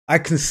I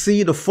can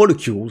see the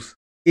follicles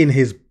in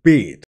his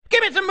beard.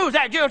 Give me some moves,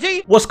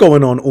 agility. What's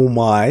going on, all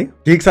my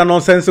geeks and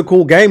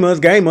nonsensical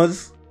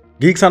gamers,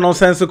 geeks and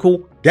nonsensical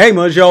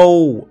gamers,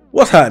 yo.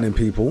 What's happening,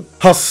 people?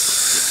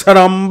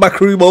 Hassan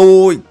Bakri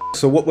boy.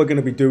 So what we're going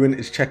to be doing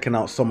is checking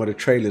out some of the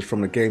trailers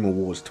from the Game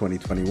Awards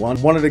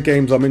 2021. One of the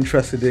games I'm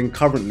interested in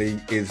currently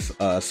is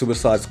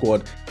Suicide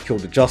Squad Kill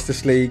the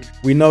Justice League.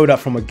 We know that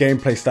from a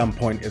gameplay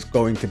standpoint, it's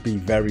going to be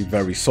very,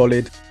 very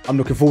solid. I'm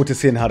looking forward to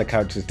seeing how the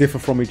characters differ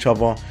from each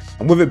other.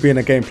 And with it being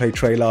a gameplay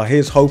trailer,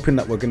 here's hoping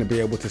that we're going to be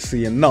able to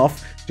see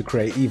enough to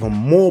create even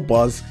more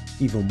buzz,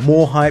 even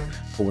more hype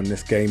for when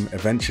this game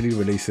eventually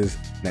releases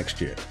next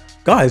year.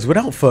 Guys,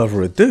 without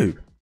further ado,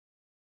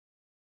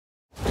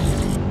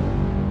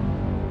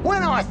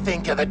 when I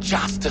think of the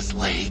Justice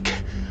League,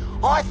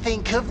 I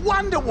think of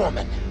Wonder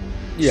Woman,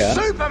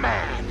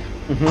 Superman,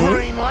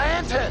 Green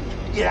Lantern.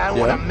 You don't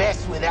want to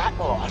mess with that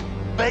lot.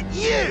 But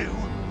you,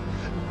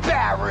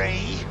 Barry,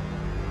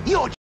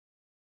 you're...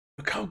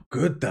 Look how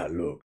good that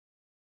looks.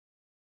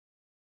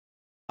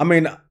 I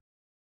mean,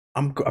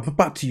 I'm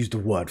about to use the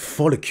word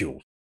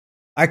follicles.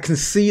 I can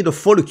see the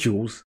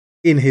follicles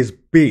in his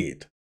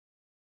beard.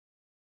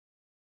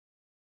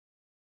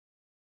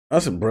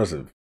 That's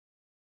impressive.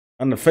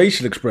 And the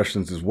facial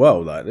expressions as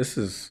well, like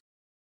that's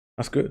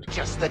good.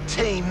 Just the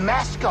team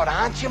mascot,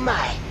 aren't you,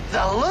 mate?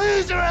 The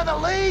loser of the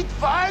league,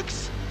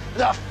 folks.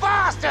 The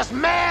fastest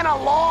man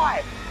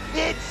alive.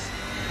 It's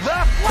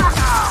the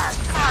BUGGER.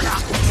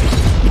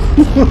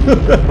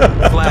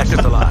 Flash is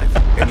alive,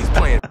 and he's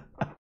playing.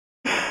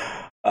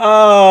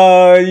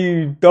 Ah,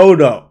 you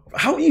donut.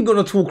 How are you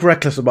gonna talk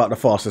reckless about the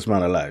fastest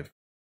man alive?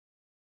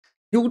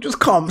 He'll just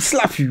come,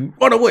 slap you,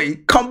 run away,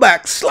 come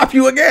back, slap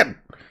you again.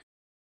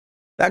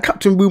 That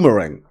Captain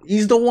Boomerang,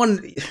 he's the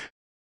one,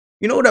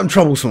 you know, them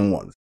troublesome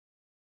ones.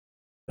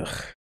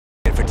 Ugh.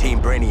 For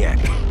Team Brainiac.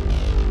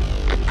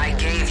 I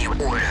gave you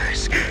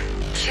orders.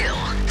 Kill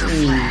the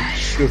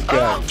Flash. Good guy.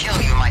 I'll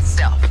kill you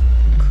myself.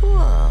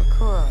 Cool,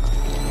 cool.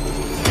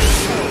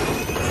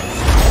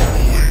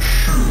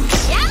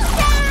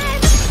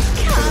 Showtime!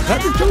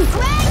 That's a joke.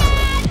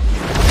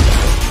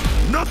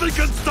 Nothing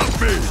can stop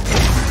me!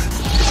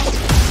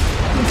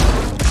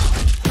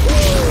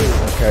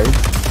 Okay.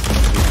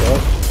 Good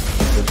shot.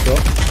 Good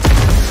shot.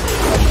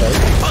 Okay.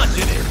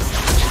 Punching it!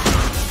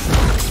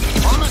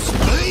 On a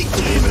speed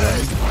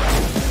demon!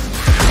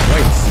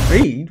 Wait,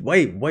 speed?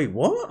 Wait,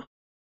 what?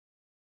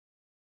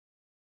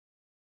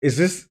 Is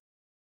this...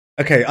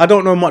 Okay, I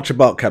don't know much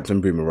about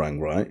Captain Boomerang,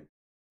 right?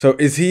 So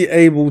is he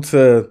able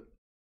to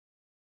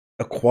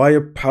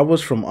acquire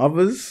powers from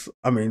others?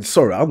 I mean,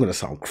 sorry, I'm going to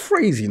sound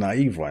crazy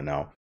naive right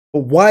now.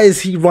 But why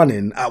is he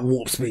running at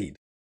warp speed?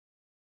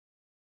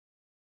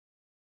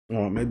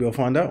 All right, maybe I'll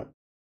find out.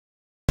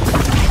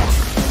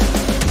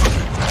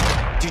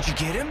 Did you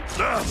get him?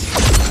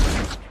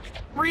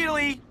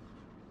 Really?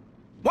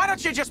 Why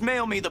don't you just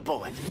mail me the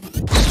bullet?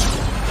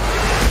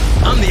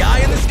 I'm the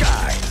eye in the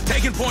sky.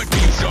 Taking point for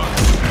you, Shark.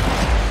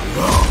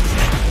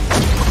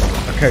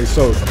 Okay,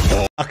 so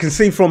I can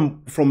see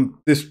from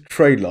this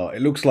trailer,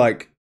 it looks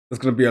like there's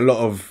going to be a lot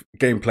of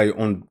gameplay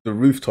on the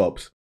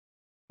rooftops.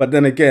 But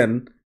then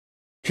again,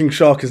 King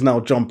Shark is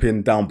now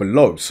jumping down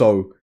below.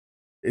 So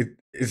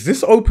is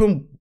this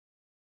open?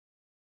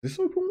 This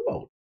open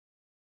world?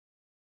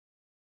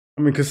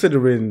 I mean,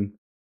 considering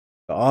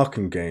the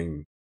Arkham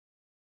game,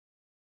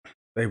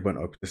 they went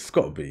open. This has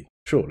got to be,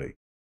 surely.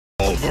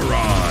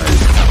 Override!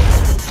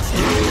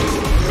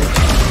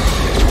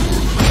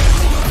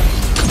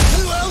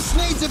 Who else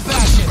needs a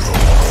bastion?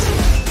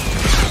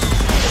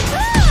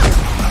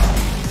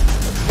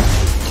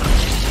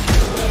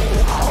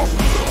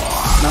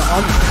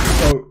 Now,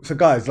 so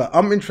guys, like,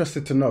 I'm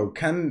interested to know,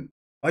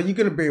 are you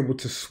going to be able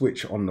to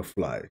switch on the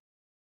fly?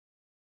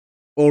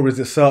 Or is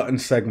it certain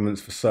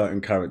segments for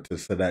certain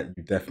characters so that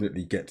you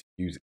definitely get to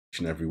use each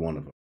and every one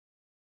of them?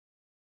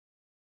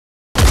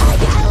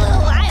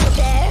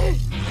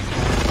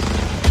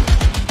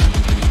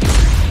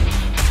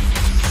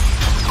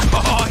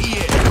 Oh,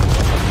 yeah.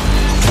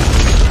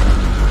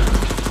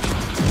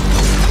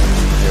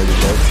 There we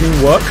go.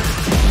 Teamwork.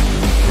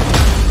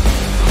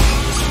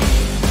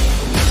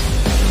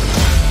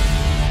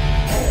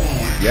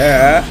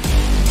 Yeah.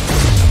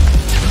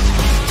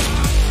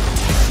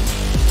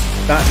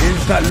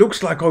 That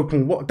looks like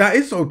open world. That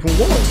is open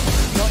world.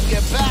 Got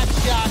your back,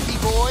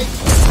 Sharky boy.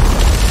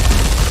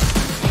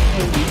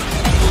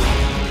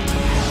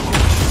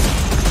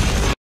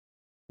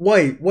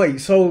 Wait,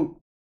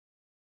 so...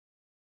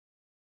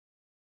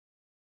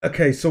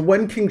 Okay, so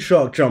when King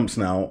Shark jumps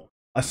now,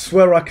 I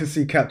swear I can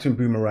see Captain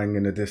Boomerang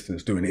in the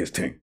distance doing his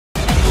thing.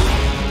 No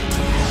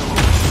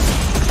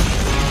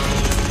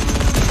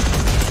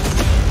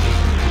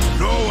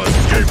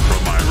escape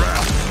from my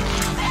wrath!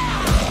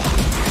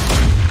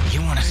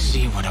 You want to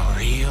see what a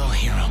real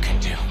hero can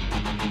do?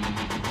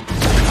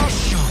 I'll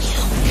show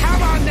you.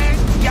 Come on then,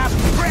 you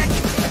prick!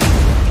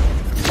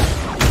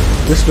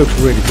 This looks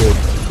really good.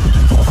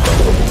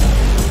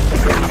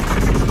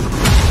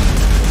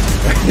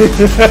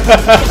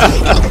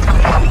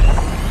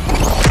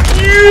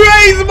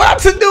 he's about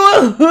to do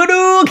a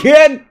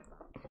Hadouken.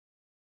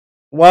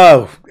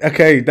 Wow.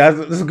 Okay,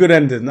 that's a good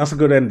ending. That's a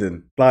good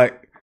ending.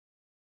 Like,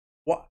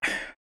 what?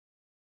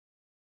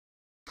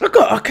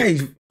 Okay.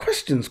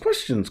 Questions.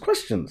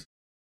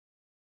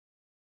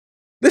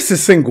 This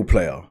is single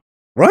player,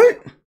 right?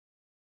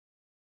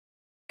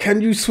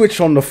 Can you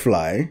switch on the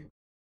fly?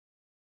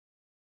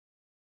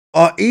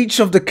 Are each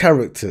of the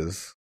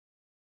characters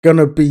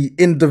gonna be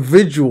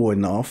individual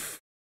enough?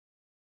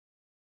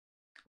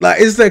 Like,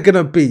 is there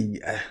gonna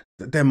be?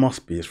 There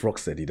must be. It's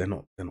Rocksteady. They're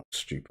not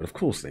stupid. Of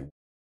course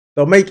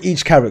they'll make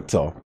each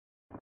character,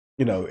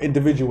 you know,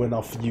 individual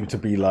enough for you to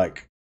be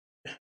like,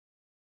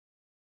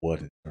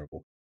 word is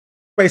terrible.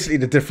 Basically,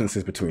 the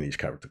differences between each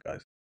character,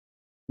 guys.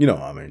 You know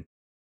what I mean?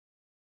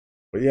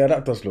 But yeah,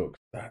 that does look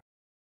bad.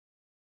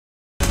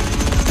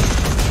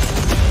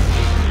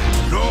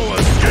 No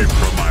escape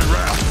from my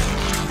wrath.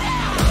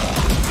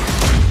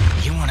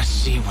 You want to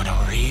see what a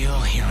real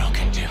hero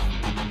can do?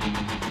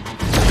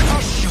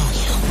 I'll show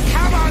you.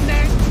 Come on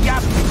then, you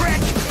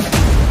prick!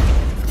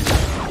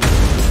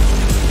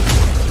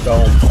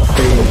 Don't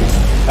be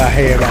a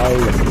hero.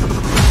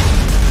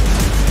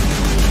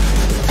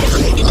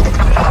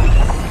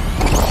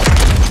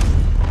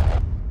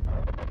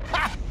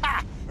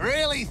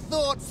 Really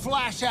thought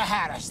Flasher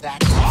had us that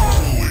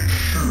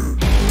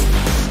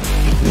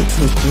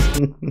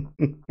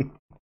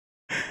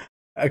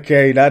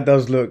Okay, that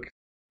does look,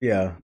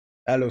 yeah,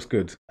 that looks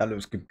good. That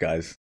looks good,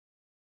 guys.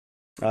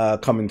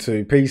 Coming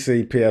to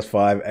PC,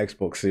 PS5,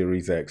 Xbox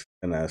Series X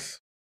and S.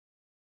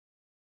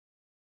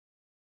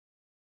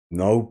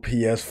 No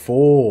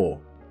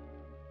PS4.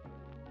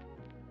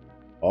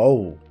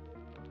 Oh.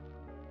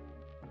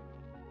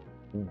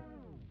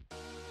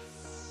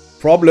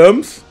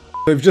 Problems.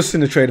 We've just seen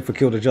the trailer for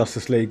Kill the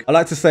Justice League. I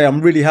like to say I'm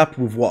really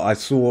happy with what I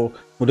saw.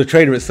 Well, the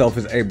trailer itself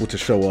is able to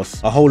show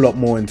us a whole lot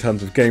more in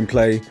terms of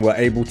gameplay. We're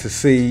able to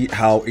see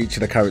how each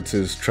of the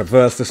characters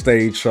traverse the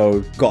stage.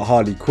 So, got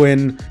Harley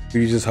Quinn, who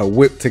uses her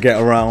whip to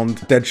get around.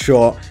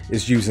 Deadshot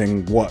is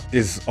using what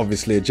is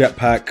obviously a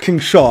jetpack. King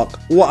Shark,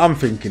 what I'm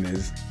thinking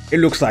is, it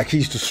looks like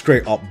he's just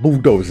straight up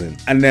bulldozing.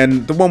 And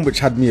then the one which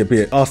had me a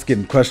bit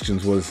asking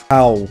questions was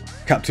how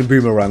Captain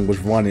Boomerang was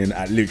running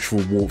at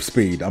literal warp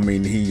speed. I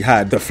mean, he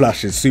had the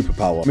Flash's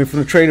superpower. I mean, from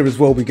the trailer as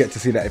well, we get to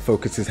see that it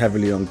focuses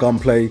heavily on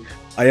gunplay.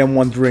 I am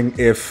wondering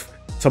if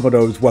some of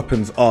those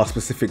weapons are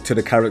specific to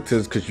the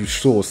characters, because you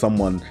saw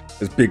someone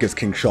as big as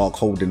King Shark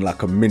holding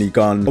like a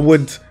minigun. I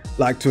would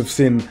like to have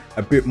seen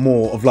a bit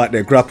more of like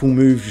their grapple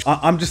moves.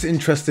 I'm just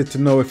interested to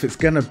know if it's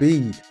gonna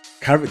be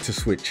character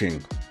switching,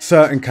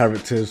 certain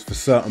characters for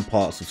certain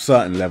parts of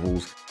certain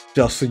levels,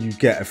 just so you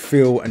get a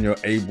feel and you're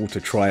able to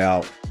try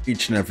out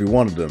each and every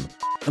one of them.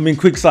 I mean,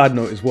 quick side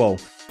note as well,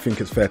 I think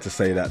it's fair to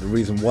say that the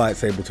reason why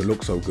it's able to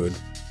look so good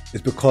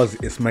is because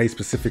it's made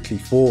specifically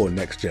for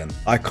next gen.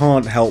 I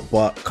can't help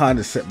but kind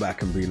of sit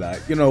back and be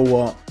like, you know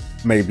what,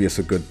 maybe it's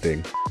a good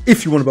thing.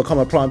 If you want to become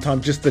a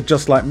primetime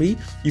just like me,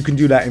 you can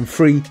do that in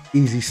 3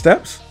 easy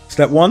steps.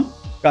 Step 1,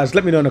 guys,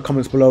 let me know in the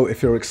comments below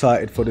if you're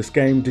excited for this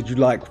game. Did you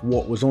like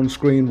what was on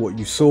screen, what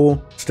you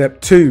saw? Step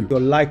 2, if you're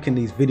liking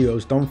these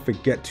videos, don't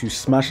forget to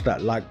smash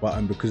that like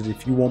button, because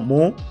if you want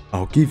more,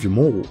 I'll give you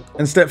more.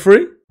 And step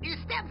 3? Is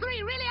step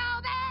 3 really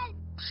all that?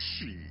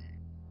 Shit.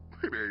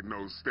 It ain't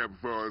no step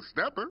for a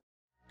stepper.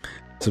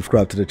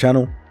 Subscribe to the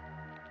channel.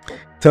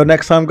 Till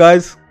next time,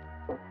 guys.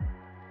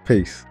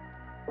 Peace.